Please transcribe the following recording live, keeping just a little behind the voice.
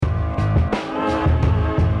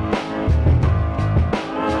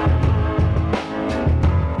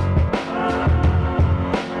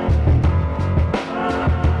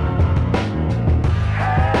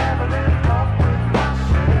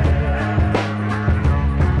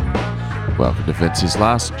Welcome to Vince's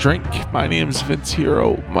Last Drink. My name's Vince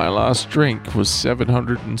Hero. My last drink was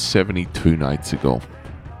 772 nights ago.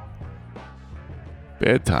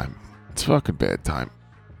 Bedtime. It's fucking bedtime.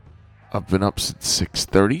 I've been up since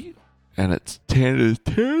 6:30 and it's 10 to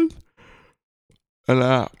 10.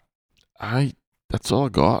 And that's all I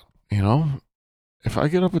got, you know? If I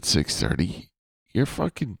get up at 6:30, you're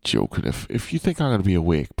fucking joking. If you think I'm going to be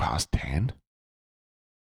awake past 10,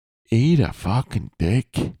 eat a fucking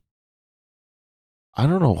dick. I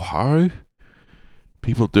don't know how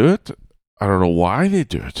people do it. I don't know why they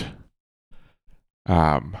do it.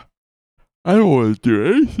 I don't want to do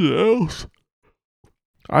anything else.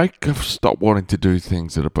 I've stopped wanting to do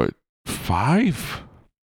things at about 5.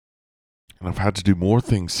 And I've had to do more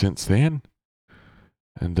things since then.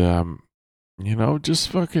 And,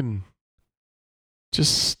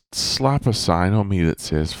 just slap a sign on me that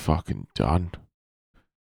says fucking done.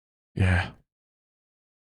 Yeah.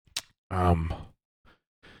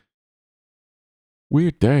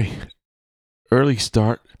 Weird day. Early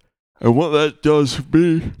start. And what that does for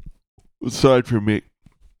me, aside from make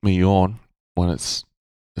me yawn when it's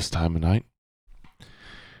this time of night,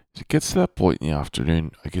 is it gets to that point in the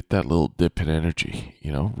afternoon, I get that little dip in energy,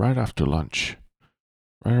 right after lunch.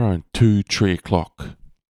 Right around 2, 3 o'clock.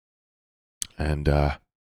 And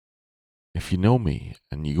if you know me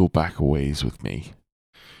and you go back a ways with me,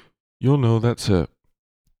 you'll know that's a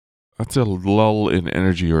lull in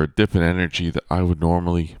energy or a dip in energy that I would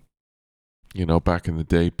normally, back in the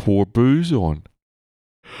day, pour booze on.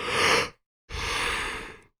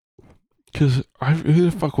 Because who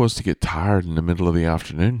the fuck wants to get tired in the middle of the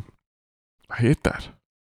afternoon? I hate that.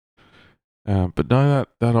 But now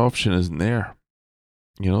that option isn't there.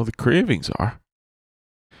 The cravings are.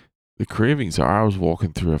 I was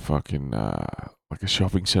walking through a fucking, like a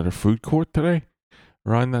shopping center food court today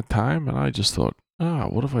around that time, and I just thought,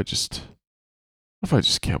 what if I just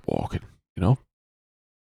kept walking,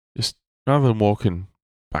 Just rather than walking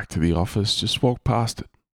back to the office, just walk past it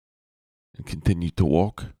and continue to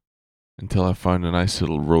walk until I found a nice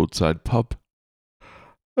little roadside pub.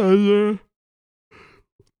 And,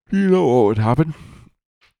 you know what would happen?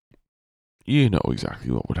 You know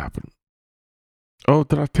exactly what would happen. Oh,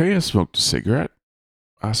 did I tell you I smoked a cigarette?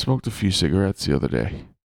 I smoked a few cigarettes the other day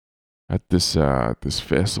at this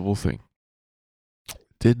festival thing.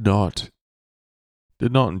 Did not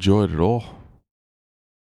enjoy it at all.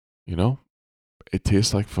 It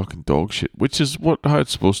tastes like fucking dog shit, which is how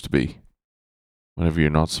it's supposed to be whenever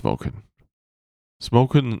you're not smoking.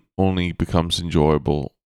 Smoking only becomes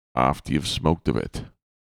enjoyable after you've smoked a bit.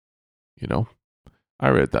 I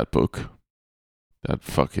read that book. That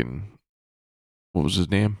fucking, what was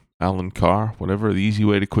his name? Alan Carr, whatever, The Easy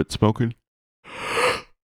Way to Quit Smoking.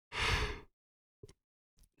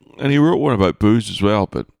 And he wrote one about booze as well,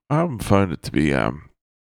 but I haven't found it to be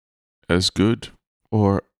as good,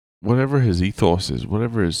 or whatever his ethos is,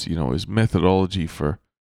 whatever his methodology for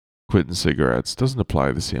quitting cigarettes doesn't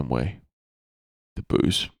apply the same way to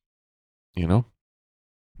booze. Because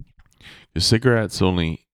cigarettes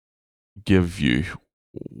only give you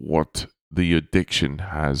what the addiction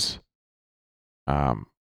has. Let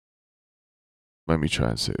me try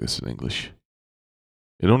and say this in English.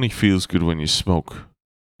 It only feels good when you smoke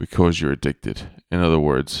because you're addicted. In other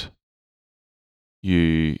words,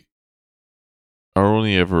 you are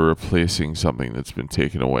only ever replacing something that's been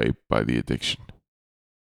taken away by the addiction.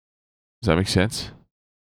 Does that make sense?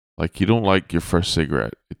 Like, you don't like your first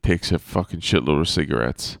cigarette. It takes a fucking shitload of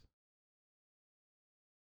cigarettes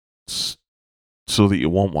so that you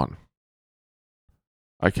want one.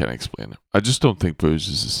 I can't explain it. I just don't think booze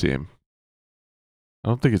is the same. I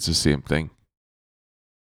don't think it's the same thing.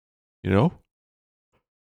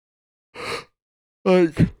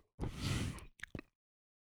 Like,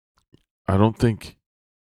 I don't think,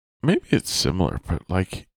 maybe it's similar, but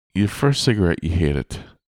like, your first cigarette, you hate it,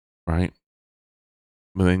 right?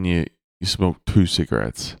 But then you smoke 2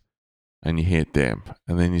 cigarettes and you hate them.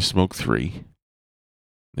 And then you smoke 3.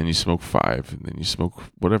 Then you smoke 5. And then you smoke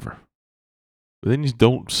whatever. But then you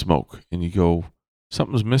don't smoke and you go,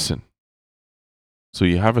 something's missing. So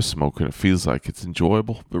you have a smoke and it feels like it's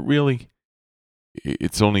enjoyable, but really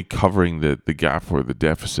it's only covering the gap or the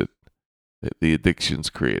deficit that the addiction's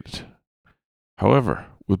created. However,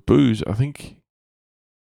 with booze, I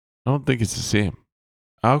don't think it's the same.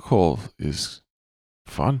 Alcohol is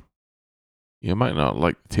fun. You might not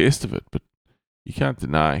like the taste of it, but you can't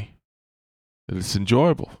deny that it's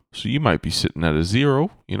enjoyable. So you might be sitting at a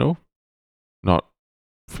 0, not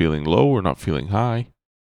feeling low or not feeling high.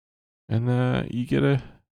 And you get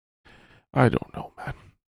I don't know, man.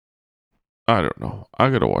 I don't know. I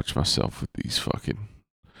gotta watch myself with these fucking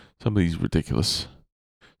Some of these ridiculous.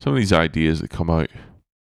 Some of these ideas that come out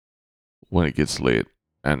when it gets late.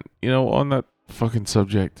 And on that fucking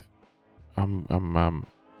subject, I'm gonna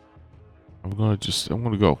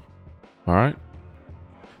go. Alright?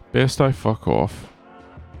 Best I fuck off.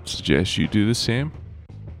 Suggest you do the same.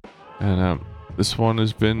 And this one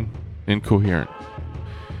has been incoherent.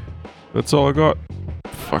 That's all I got.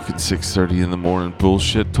 Fucking 6:30 in the morning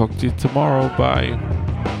bullshit. Talk to you tomorrow. Bye.